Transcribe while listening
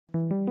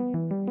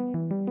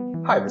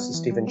Hi, this is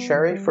Stephen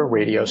Cherry for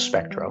Radio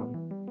Spectrum.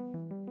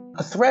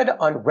 A thread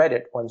on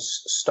Reddit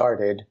once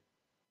started,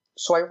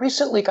 so I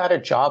recently got a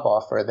job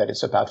offer that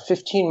is about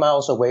 15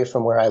 miles away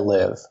from where I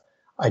live.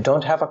 I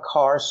don't have a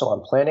car, so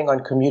I'm planning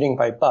on commuting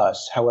by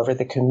bus. However,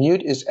 the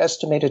commute is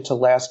estimated to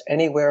last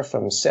anywhere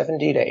from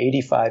 70 to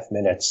 85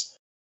 minutes.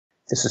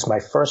 This is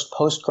my first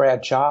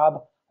post-grad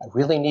job. I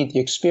really need the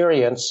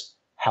experience.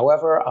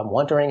 However, I'm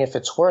wondering if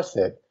it's worth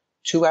it.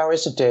 2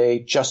 hours a day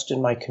just in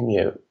my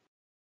commute.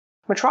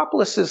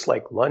 Metropolises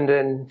like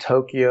London,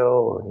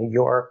 Tokyo, or New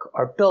York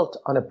are built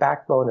on a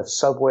backbone of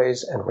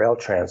subways and rail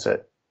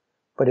transit.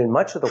 But in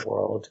much of the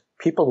world,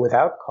 people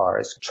without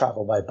cars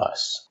travel by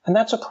bus. And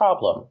that's a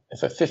problem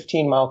if a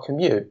 15-mile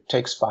commute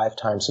takes 5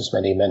 times as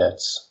many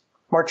minutes.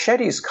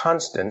 Marchetti's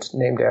constant,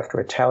 named after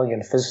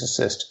Italian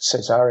physicist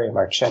Cesare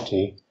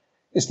Marchetti,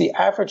 is the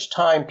average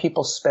time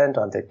people spend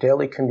on their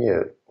daily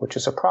commute, which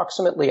is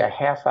approximately a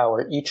half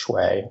hour each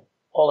way,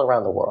 all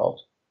around the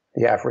world.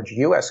 The average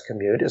U.S.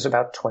 commute is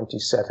about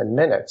 27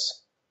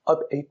 minutes, up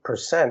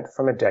 8%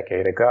 from a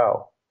decade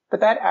ago. But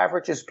that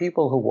averages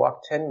people who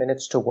walk 10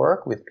 minutes to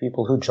work with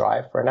people who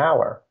drive for an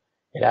hour.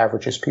 It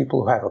averages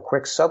people who have a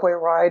quick subway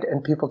ride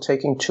and people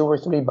taking 2 or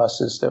 3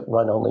 buses that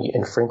run only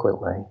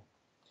infrequently.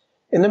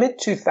 In the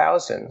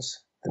mid-2000s,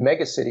 the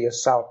megacity of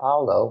Sao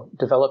Paulo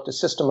developed a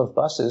system of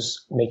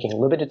buses making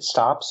limited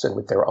stops and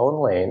with their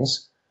own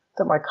lanes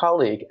that my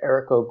colleague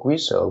Errico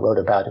Guizzo wrote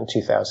about in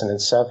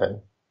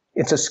 2007.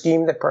 It's a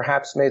scheme that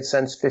perhaps made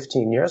sense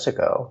 15 years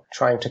ago,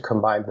 trying to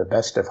combine the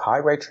best of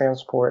highway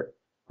transport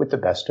with the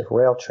best of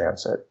rail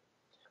transit.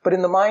 But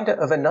in the mind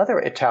of another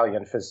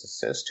Italian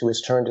physicist who has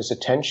turned his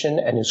attention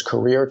and his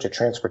career to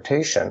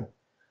transportation,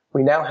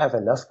 we now have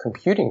enough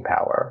computing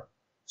power,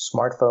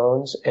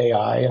 smartphones,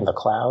 AI, and the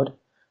cloud,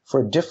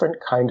 for a different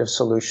kind of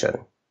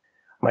solution.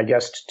 My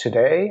guest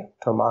today,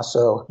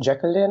 Tommaso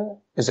Jekyllin,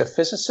 is a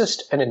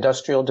physicist and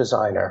industrial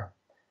designer.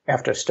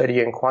 After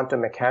studying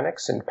quantum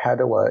mechanics in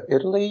Padua,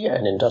 Italy,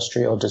 and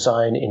industrial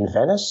design in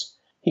Venice,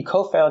 he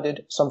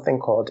co-founded something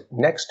called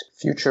Next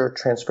Future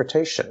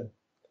Transportation.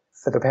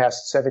 For the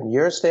past 7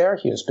 years there,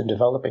 he has been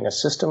developing a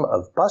system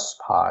of bus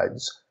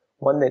pods,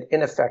 one that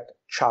in effect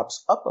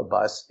chops up a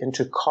bus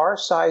into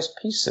car-sized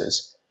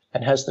pieces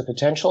and has the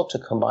potential to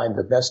combine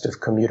the best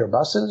of commuter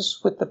buses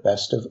with the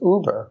best of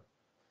Uber.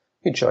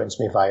 He joins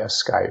me via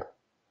Skype.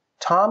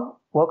 Tom,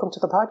 welcome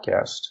to the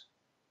podcast.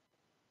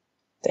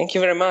 Thank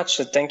you very much.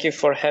 Thank you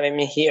for having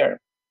me here.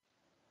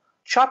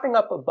 Chopping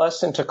up a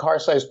bus into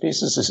car-sized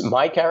pieces is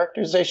my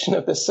characterization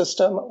of this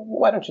system.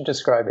 Why don't you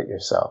describe it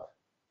yourself?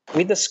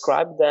 We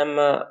describe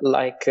them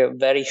like a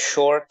very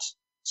short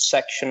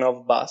section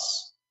of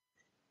bus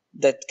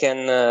that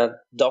can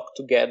dock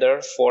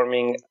together,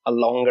 forming a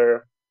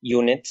longer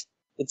unit.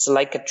 It's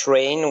like a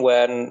train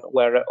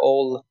where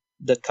all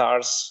the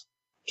cars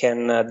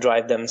can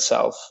drive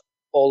themselves.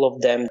 All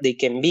of them, they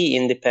can be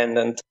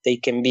independent. They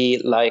can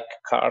be like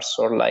cars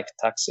or like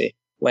taxi.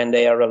 When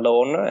they are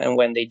alone and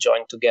when they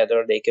join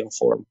together, they can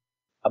form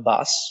a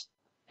bus.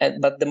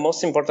 But the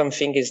most important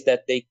thing is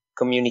that they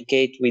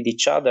communicate with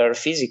each other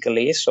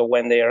physically. So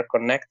when they are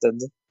connected,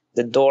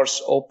 the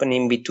doors open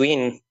in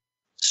between.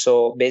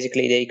 So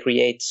basically they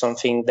create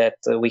something that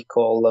we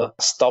call a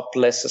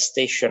stopless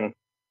station,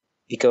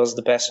 because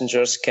the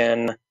passengers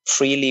can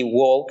freely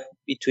walk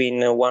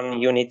between one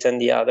unit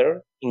and the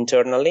other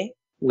internally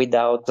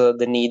without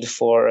the need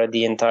for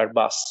the entire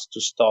bus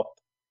to stop,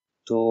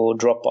 to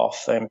drop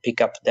off and pick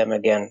up them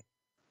again.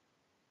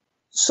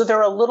 So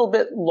they're a little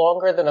bit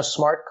longer than a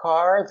smart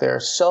car.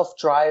 They're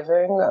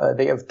self-driving.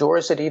 They have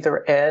doors at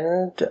either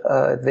end.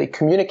 They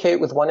communicate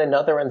with one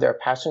another and their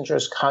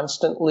passengers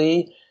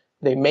constantly.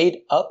 They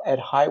mate up at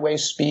highway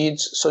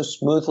speeds so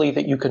smoothly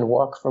that you can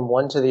walk from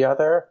one to the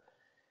other.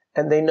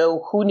 And they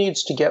know who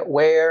needs to get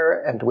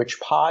where and which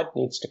pod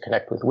needs to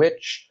connect with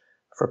which.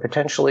 For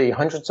potentially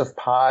hundreds of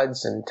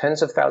pods and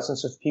tens of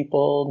thousands of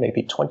people,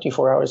 maybe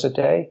 24 hours a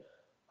day.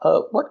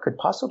 What could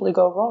possibly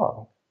go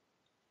wrong?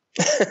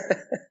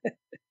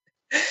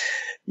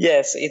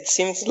 Yes, it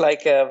seems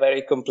like a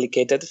very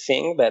complicated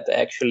thing, but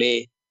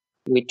actually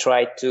we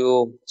try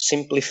to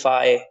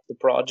simplify the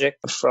project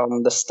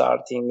from the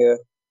starting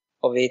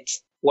of it.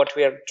 What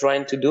we are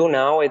trying to do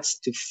now is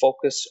to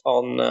focus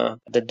on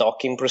the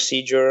docking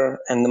procedure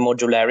and the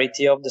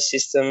modularity of the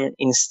system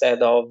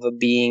instead of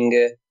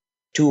being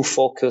too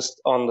focused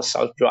on the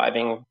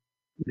self-driving,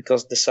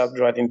 because the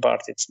self-driving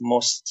part, it's the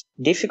most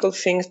difficult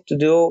thing to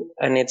do,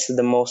 and it's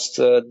the most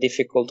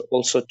difficult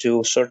also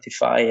to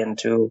certify and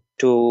to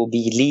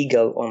be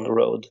legal on the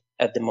road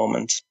at the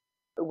moment.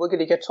 We're going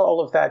to get to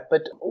all of that,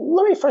 but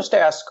let me first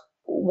ask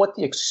what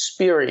the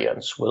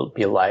experience will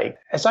be like.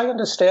 As I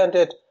understand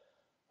it,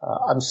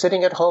 I'm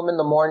sitting at home in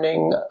the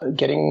morning,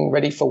 getting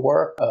ready for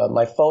work.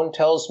 My phone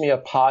tells me a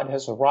pod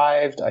has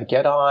arrived. I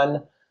get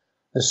on.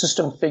 The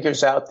system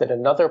figures out that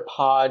another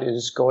pod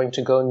is going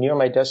to go near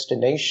my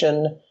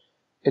destination.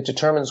 It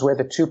determines where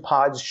the 2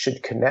 pods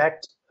should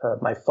connect.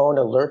 My phone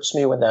alerts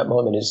me when that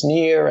moment is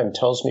near and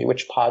tells me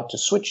which pod to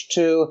switch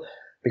to,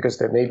 because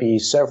there may be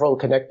several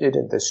connected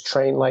in this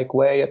train-like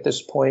way at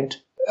this point.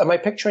 Am I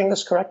picturing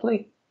this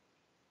correctly?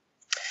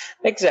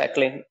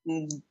 Exactly.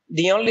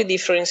 The only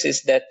difference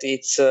is that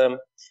it's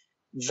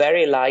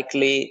very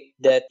likely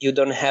that you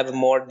don't have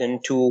more than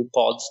two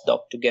pods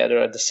docked together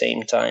at the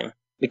same time.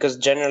 Because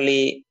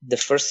generally the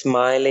first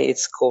mile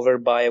is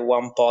covered by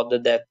one pod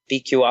that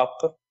pick you up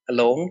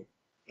alone,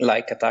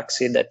 like a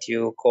taxi that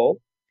you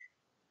call.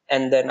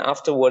 And then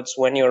afterwards,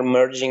 when you're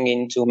merging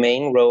into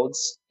main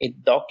roads,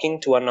 it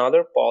docking to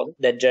another pod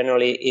that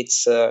generally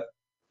it's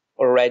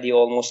already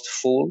almost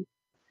full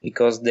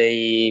because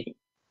they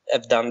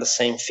have done the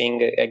same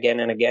thing again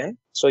and again.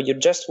 So you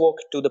just walk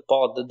to the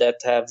pod that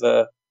have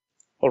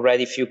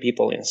already few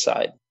people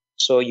inside.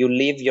 So you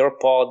leave your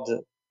pod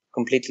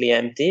completely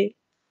empty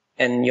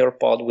and your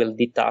pod will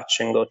detach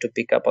and go to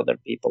pick up other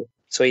people.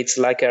 So it's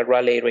like a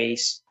rally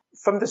race.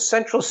 From the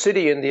central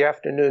city in the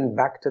afternoon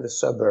back to the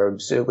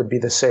suburbs, it would be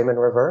the same in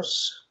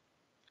reverse?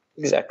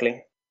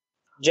 Exactly.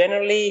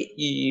 Generally,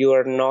 you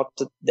are not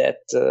that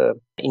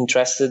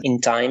interested in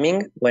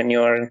timing when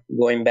you are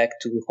going back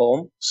to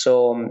home.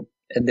 So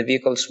the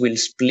vehicles will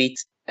split,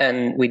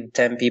 and with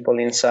 10 people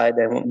inside,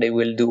 and they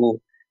will do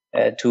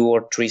 2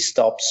 or 3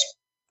 stops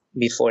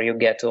before you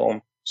get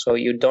home. So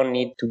you don't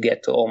need to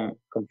get home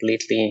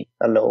completely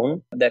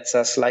alone. That's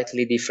a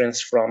slightly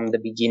difference from the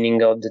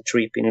beginning of the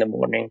trip in the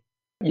morning.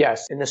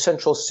 Yes, in the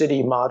central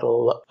city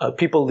model,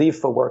 people leave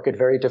for work at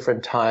very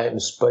different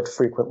times, but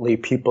frequently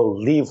people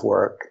leave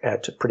work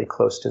at pretty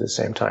close to the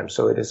same time.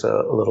 So it is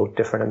a little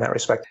different in that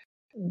respect.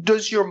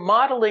 Does your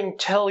modeling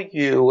tell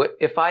you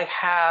if I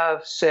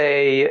have,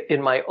 say,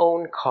 in my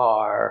own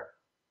car,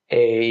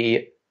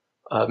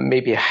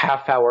 maybe a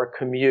half-hour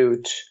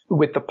commute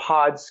with the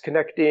pods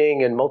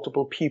connecting and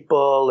multiple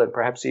people and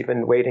perhaps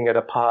even waiting at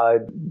a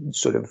pod,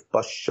 sort of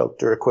bus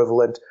shelter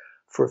equivalent,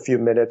 for a few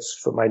minutes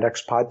for my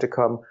next pod to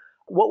come?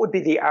 What would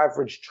be the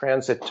average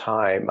transit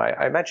time?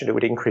 I imagine it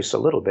would increase a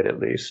little bit at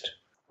least.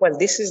 Well,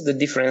 this is the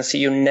difference.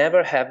 You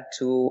never have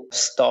to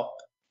stop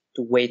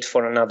to wait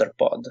for another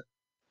pod.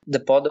 The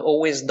pod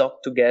always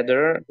dock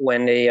together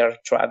when they are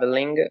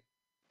traveling.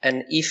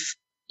 And if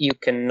you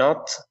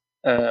cannot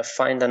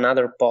find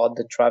another pod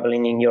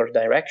traveling in your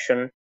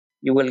direction,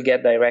 you will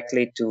get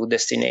directly to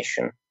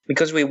destination.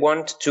 Because we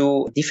want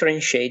to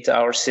differentiate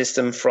our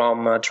system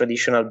from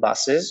traditional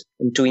buses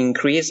and to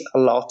increase a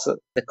lot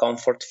the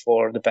comfort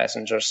for the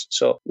passengers.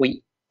 So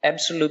we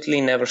absolutely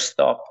never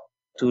stop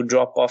to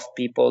drop off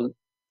people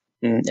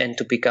and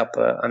to pick up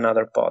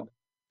another pod.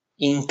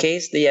 In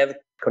case they have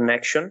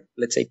connection,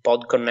 let's say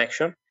pod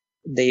connection,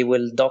 they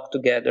will dock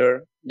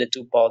together the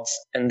two pods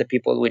and the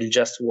people will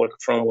just work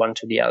from one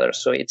to the other.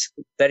 So it's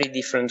very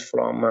different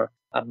from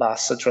a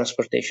bus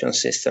transportation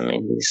system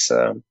in this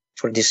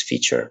for this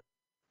feature.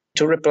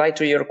 To reply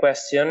to your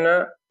question,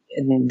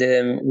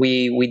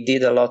 we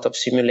did a lot of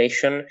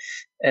simulation,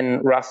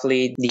 and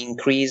roughly the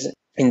increase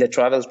in the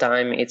travel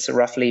time, it's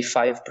roughly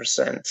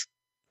 5%.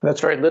 That's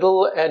very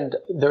little, and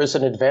there is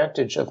an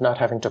advantage of not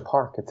having to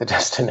park at the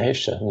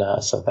destination,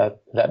 so that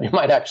you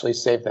might actually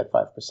save that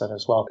 5%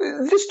 as well.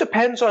 This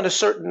depends on a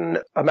certain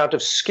amount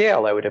of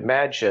scale, I would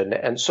imagine.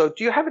 And so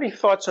do you have any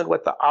thoughts on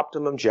what the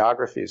optimum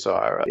geographies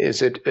are?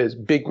 Is it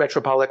big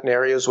metropolitan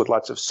areas with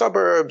lots of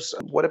suburbs?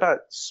 What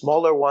about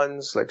smaller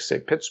ones, like, say,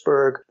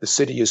 Pittsburgh? The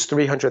city is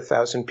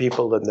 300,000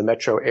 people, and the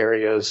metro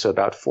area is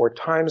about 4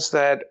 times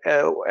that.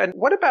 And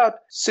what about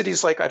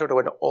cities like, I don't know,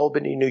 an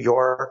Albany, New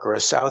York, or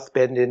a South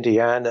Bend,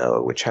 Indiana,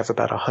 which have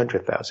about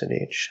 100,000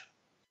 each?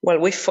 Well,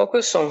 we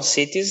focus on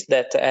cities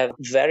that have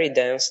very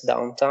dense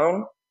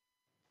downtown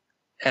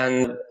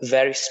and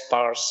very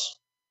sparse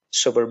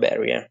suburb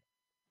area.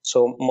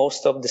 So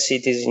most of the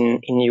cities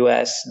in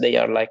US, they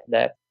are like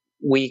that.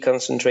 We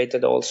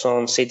concentrated also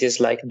on cities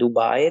like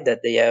Dubai,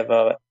 that they have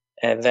a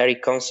very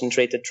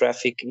concentrated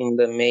traffic in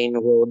the main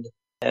road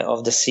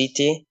of the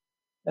city,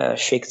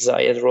 Sheikh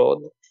Zayed Road.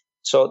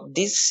 So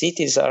these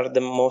cities are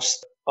the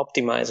most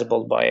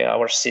optimizable by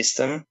our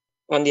system.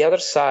 On the other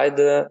side,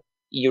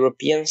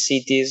 European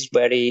cities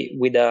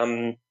with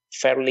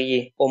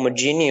fairly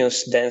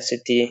homogeneous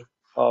density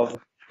of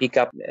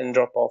pickup and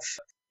drop off,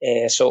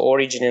 so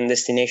origin and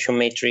destination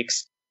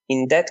matrix.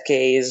 In that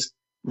case,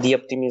 the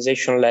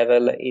optimization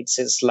level is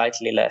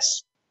slightly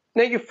less.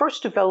 Now, you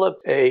first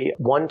developed a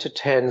 1 to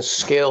 10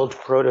 scaled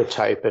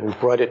prototype and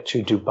brought it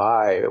to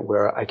Dubai,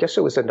 where I guess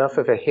it was enough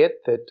of a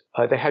hit that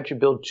they had you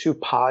build 2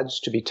 pods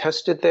to be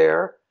tested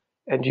there.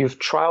 And you've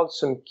trialed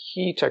some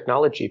key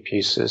technology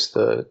pieces,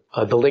 the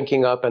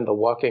linking up and the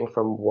walking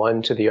from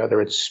one to the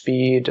other at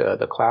speed,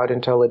 the cloud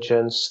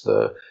intelligence,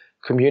 the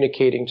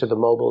communicating to the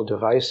mobile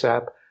device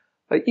app.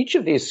 Each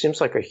of these seems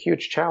like a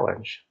huge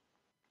challenge.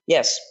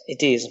 Yes,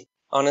 it is.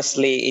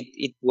 Honestly,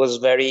 it was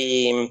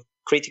very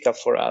critical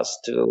for us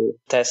to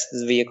test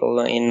the vehicle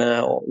in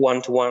a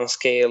 1-to-1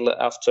 scale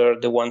after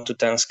the 1 to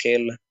 10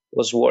 scale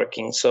was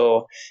working.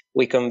 So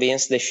we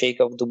convinced the Sheikh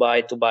of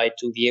Dubai to buy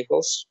 2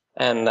 vehicles.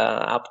 And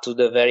up to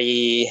the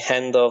very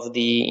end of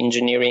the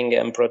engineering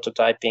and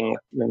prototyping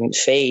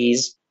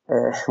phase,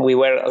 we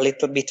were a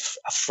little bit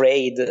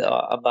afraid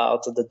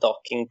about the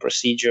docking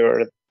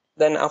procedure.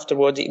 Then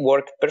afterwards, it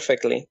worked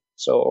perfectly.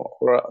 So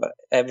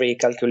every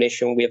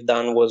calculation we have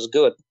done was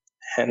good.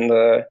 And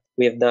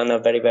we have done a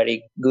very,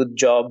 very good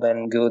job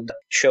and good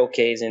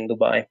showcase in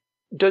Dubai.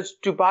 Does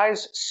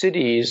Dubai's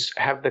cities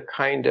have the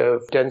kind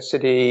of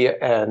density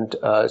and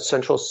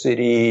central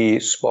city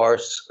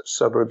sparse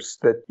suburbs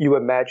that you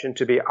imagine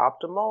to be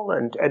optimal?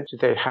 And do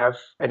they have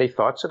any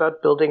thoughts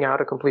about building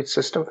out a complete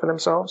system for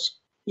themselves?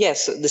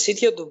 Yes, the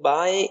city of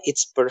Dubai,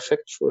 it's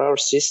perfect for our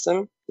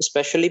system,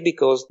 especially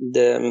because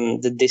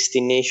the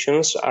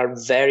destinations are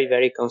very,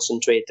 very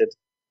concentrated.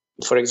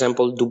 For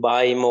example,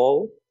 Dubai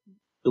Mall,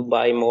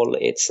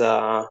 it's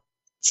a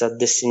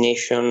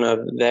destination,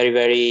 very,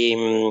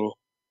 very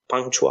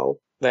punctual,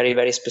 very,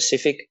 very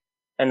specific.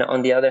 And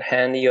on the other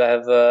hand, you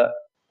have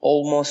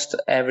almost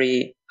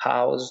every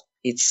house,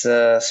 it's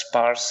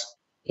sparse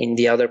in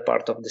the other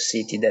part of the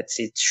city. That's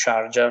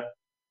Sharjah,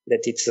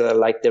 that it's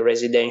like the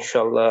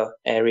residential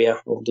area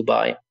of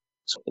Dubai.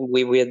 So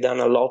we have done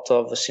a lot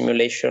of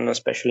simulation,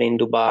 especially in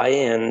Dubai,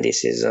 and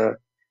this is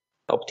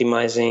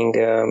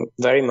optimizing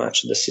very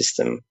much the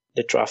system,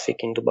 the traffic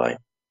in Dubai.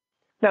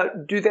 Now,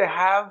 do they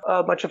have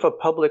much of a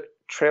public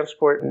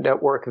transport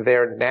network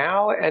there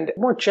now? And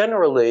more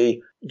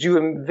generally, do you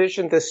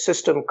envision this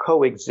system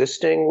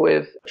coexisting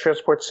with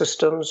transport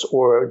systems,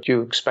 or do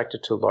you expect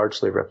it to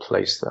largely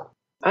replace them?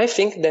 I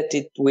think that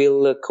it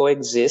will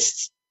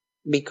coexist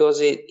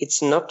because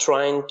it's not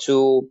trying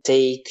to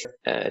take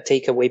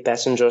away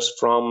passengers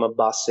from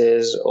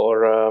buses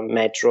or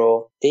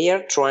metro. They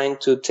are trying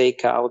to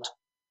take out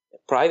a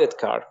private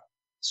car.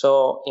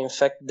 So, in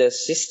fact, the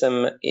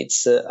system,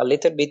 it's a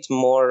little bit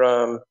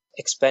more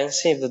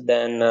expensive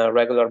than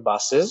regular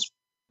buses,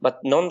 but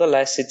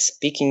nonetheless, it's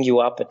picking you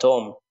up at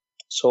home.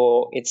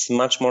 So it's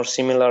much more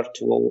similar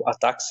to a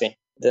taxi.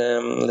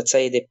 Let's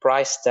say the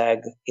price tag,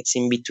 it's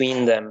in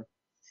between them.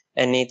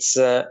 And it's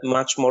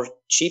much more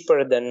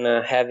cheaper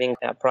than having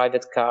a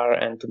private car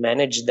and to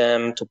manage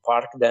them, to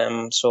park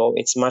them. So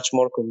it's much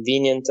more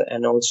convenient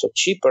and also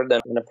cheaper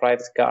than a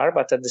private car.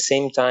 But at the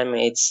same time,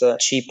 it's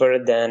cheaper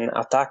than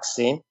a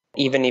taxi,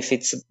 even if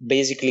it's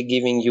basically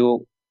giving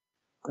you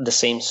the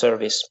same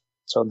service.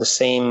 So the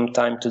same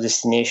time to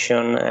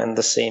destination and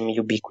the same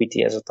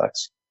ubiquity as a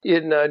taxi.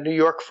 In New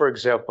York, for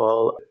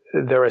example,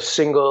 there are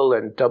single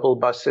and double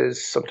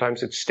buses.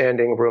 Sometimes it's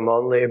standing room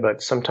only,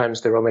 but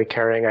sometimes they're only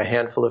carrying a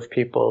handful of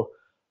people.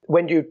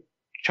 When you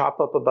chop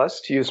up a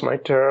bus, to use my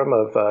term,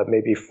 of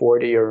maybe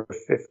 40 or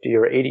 50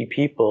 or 80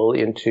 people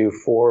into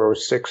 4 or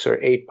 6 or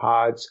 8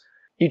 pods,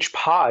 each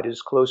pod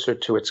is closer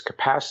to its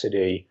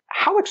capacity.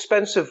 How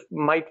expensive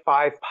might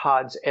 5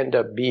 pods end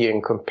up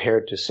being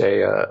compared to,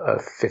 say, a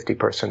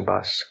 50-person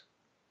bus?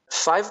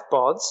 5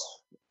 pods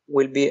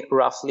will be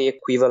roughly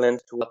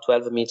equivalent to a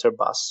 12-meter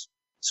bus.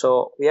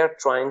 So we are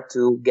trying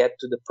to get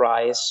to the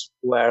price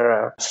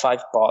where 5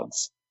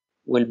 pods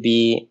will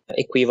be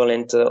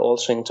equivalent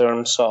also in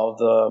terms of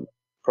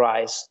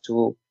price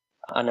to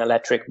an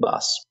electric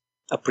bus,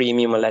 a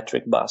premium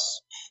electric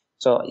bus.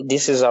 So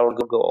this is our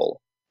goal.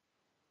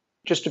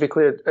 Just to be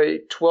clear, a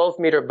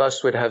 12-meter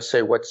bus would have,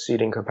 say, what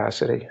seating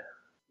capacity?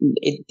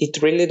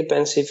 It really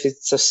depends if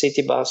it's a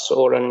city bus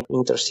or an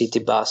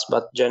intercity bus,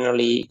 but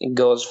generally it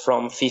goes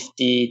from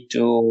 50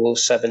 to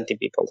 70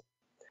 people.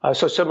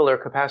 So similar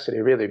capacity,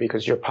 really,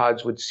 because your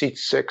pods would seat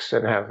 6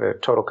 and have a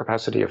total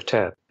capacity of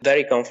 10.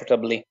 Very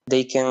comfortably.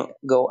 They can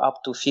go up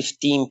to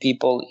 15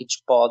 people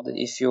each pod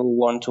if you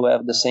want to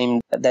have the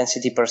same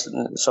density,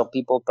 so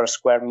people per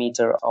square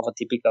meter of a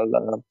typical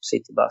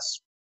city bus.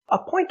 A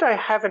point I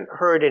haven't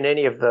heard in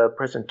any of the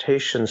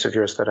presentations of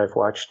yours that I've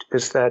watched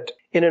is that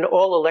in an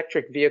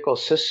all-electric vehicle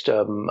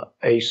system,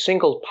 a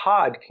single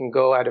pod can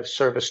go out of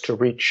service to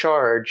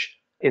recharge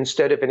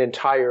instead of an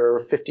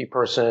entire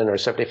 50-person or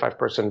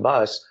 75-person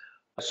bus.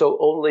 So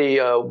only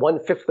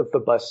 1/5 of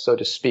the bus, so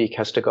to speak,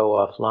 has to go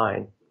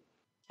offline.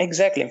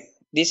 Exactly.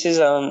 This is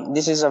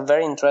a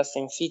very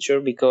interesting feature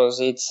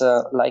because it's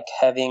like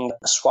having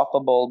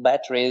swappable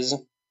batteries,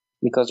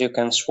 because you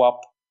can swap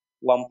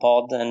one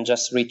pod and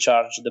just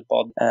recharge the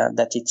pod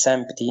that it's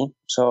empty.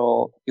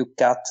 So you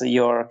cut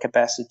your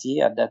capacity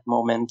at that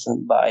moment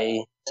by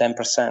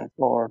 10%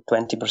 or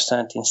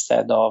 20%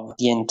 instead of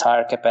the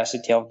entire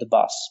capacity of the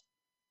bus.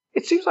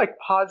 It seems like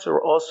pods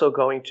are also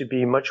going to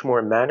be much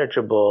more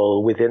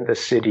manageable within the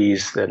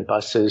cities than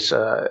buses,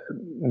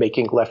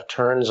 making left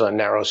turns on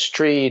narrow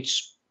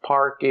streets,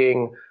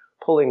 parking,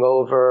 pulling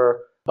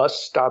over. Bus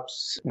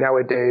stops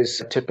nowadays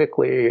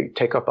typically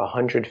take up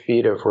 100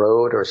 feet of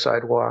road or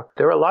sidewalk.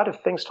 There are a lot of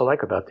things to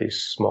like about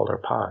these smaller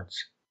pods.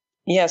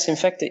 Yes, in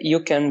fact, you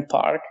can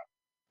park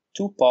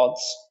 2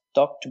 pods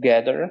docked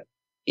together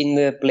in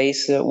the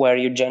place where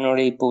you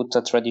generally put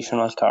a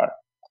traditional car.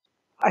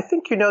 I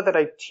think you know that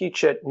I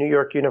teach at New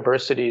York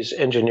University's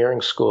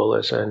engineering school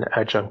as an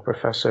adjunct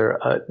professor.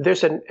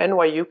 There's an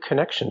NYU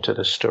connection to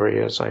this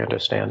story, as I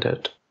understand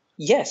it.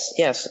 Yes.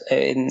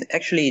 And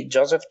actually,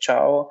 Joseph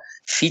Chow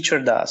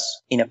featured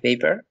us in a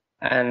paper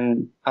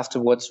And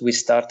afterwards, we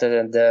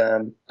started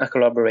a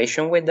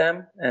collaboration with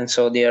them. And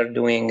so they are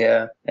doing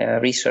a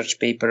research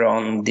paper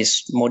on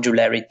this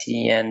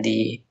modularity and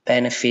the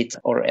benefit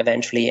or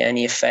eventually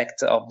any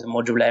effect of the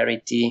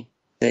modularity.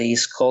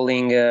 He's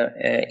calling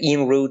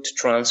en route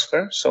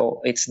transfer. So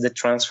it's the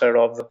transfer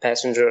of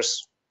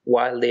passengers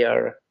while they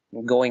are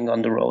going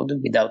on the road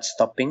without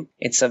stopping.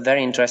 It's a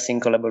very interesting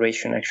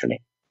collaboration,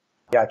 actually.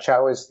 Yeah,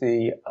 Chao is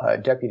the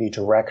deputy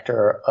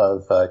director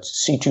of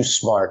C2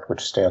 Smart,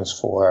 which stands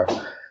for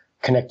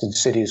Connected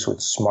Cities with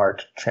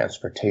Smart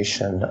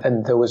Transportation.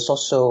 And there was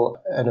also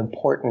an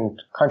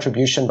important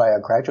contribution by a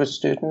graduate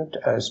student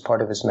as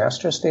part of his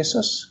master's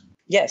thesis.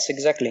 Yes,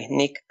 exactly.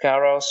 Nick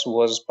Karos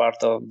was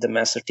part of the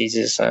master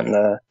thesis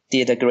and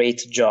did a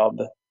great job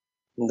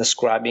in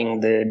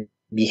describing the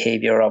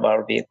behavior of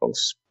our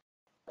vehicles.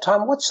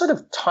 Tom, what sort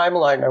of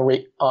timeline are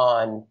we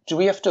on? Do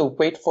we have to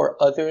wait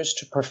for others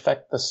to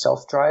perfect the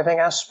self-driving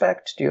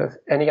aspect? Do you have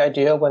any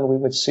idea when we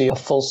would see a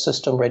full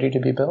system ready to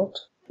be built?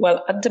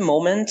 Well, at the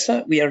moment,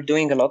 we are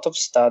doing a lot of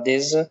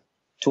studies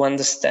to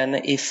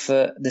understand if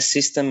the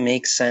system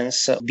makes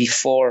sense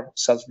before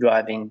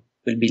self-driving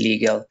will be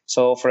legal.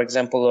 So, for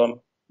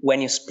example,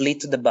 when you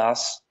split the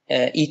bus,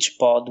 each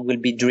pod will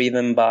be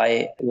driven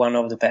by one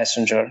of the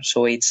passengers.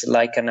 So it's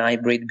like an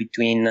hybrid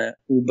between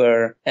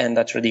Uber and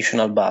a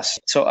traditional bus.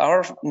 So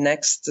our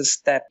next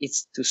step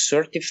is to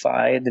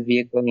certify the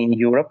vehicle in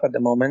Europe at the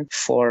moment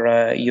for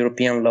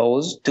European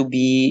laws to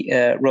be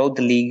road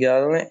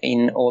legal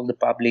in all the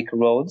public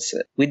roads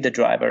with the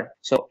driver.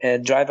 So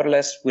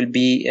driverless will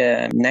be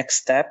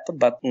next step,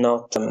 but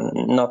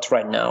not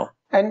right now.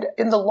 And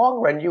in the long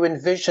run, you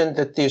envision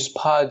that these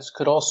pods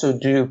could also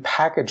do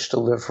package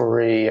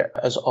delivery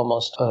as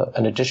almost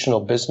an additional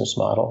business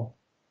model.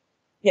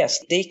 Yes,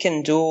 they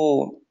can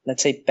do,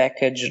 let's say,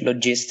 package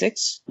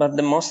logistics, but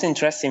the most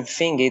interesting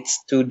thing is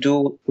to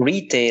do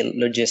retail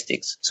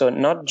logistics. So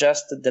not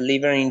just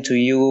delivering to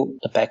you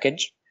the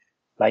package,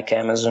 like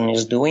Amazon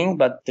is doing,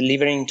 but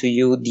delivering to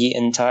you the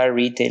entire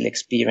retail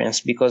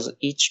experience, because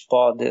each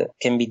pod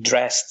can be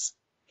dressed,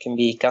 can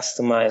be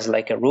customized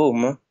like a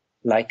room,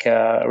 like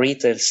a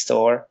retail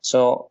store.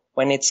 So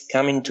when it's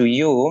coming to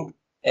you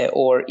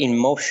or in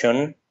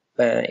motion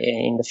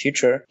in the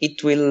future,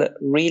 it will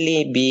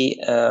really be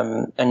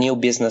a new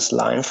business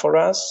line for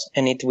us.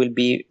 And it will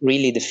be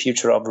really the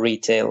future of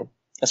retail,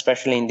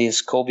 especially in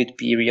this COVID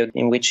period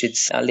in which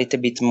it's a little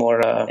bit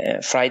more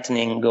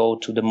frightening go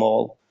to the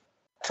mall.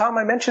 Tom,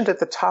 I mentioned at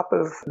the top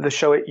of the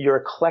show your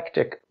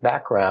eclectic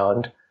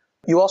background.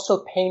 You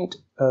also paint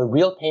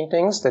real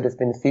paintings that have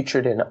been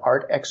featured in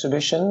art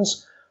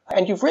exhibitions.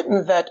 And you've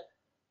written that,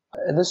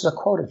 and this is a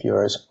quote of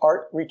yours,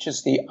 art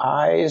reaches the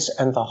eyes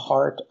and the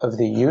heart of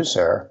the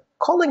user.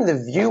 Calling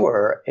the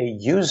viewer a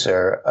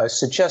user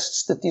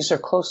suggests that these are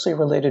closely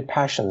related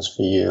passions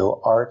for you,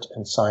 art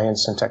and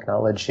science and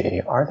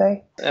technology. Are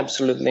they?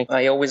 Absolutely.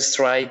 I always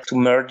try to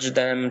merge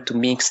them, to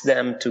mix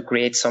them, to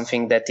create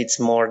something that it's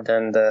more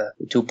than the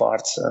two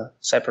parts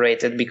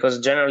separated. Because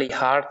generally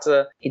art,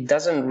 it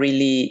doesn't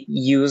really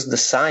use the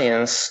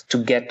science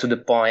to get to the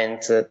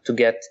point, to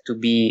get to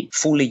be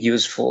fully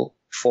useful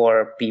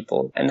for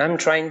people. And I'm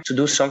trying to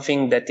do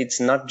something that it's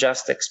not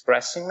just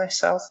expressing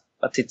myself,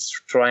 but it's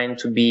trying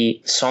to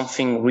be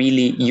something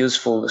really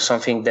useful,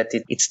 something that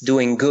it's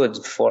doing good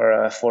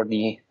for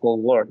the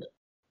whole world.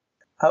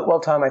 Well,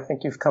 Tom, I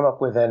think you've come up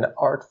with an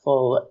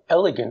artful,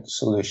 elegant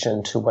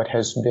solution to what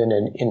has been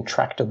an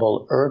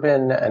intractable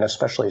urban and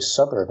especially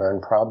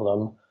suburban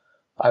problem.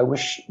 I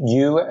wish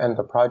you and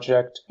the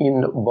project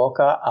in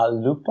bocca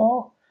al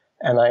lupo,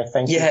 and I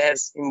thank you.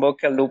 Yes, in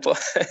bocca al lupo.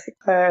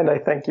 And I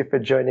thank you for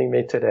joining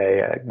me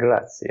today.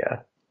 Grazie.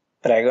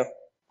 Prego.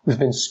 We've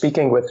been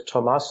speaking with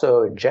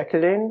Tommaso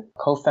Jekyllin,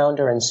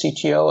 co-founder and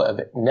CTO of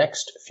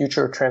Next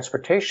Future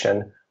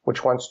Transportation,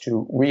 which wants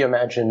to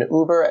reimagine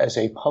Uber as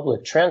a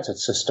public transit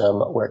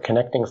system where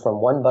connecting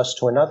from one bus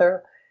to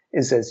another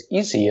is as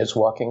easy as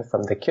walking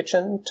from the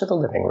kitchen to the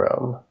living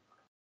room.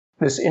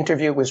 This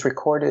interview was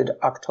recorded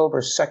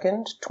October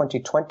 2nd,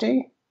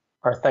 2020.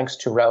 Our thanks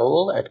to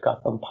Raul at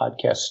Gotham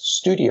Podcast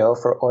Studio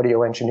for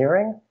audio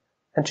engineering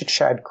and to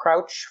Chad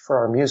Crouch for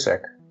our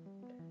music.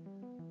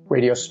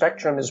 Radio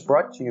Spectrum is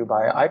brought to you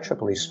by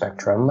IEEE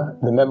Spectrum,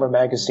 the member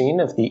magazine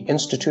of the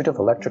Institute of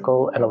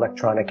Electrical and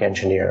Electronic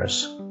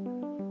Engineers.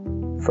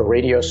 For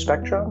Radio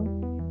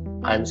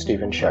Spectrum, I'm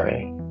Stephen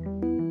Sherry.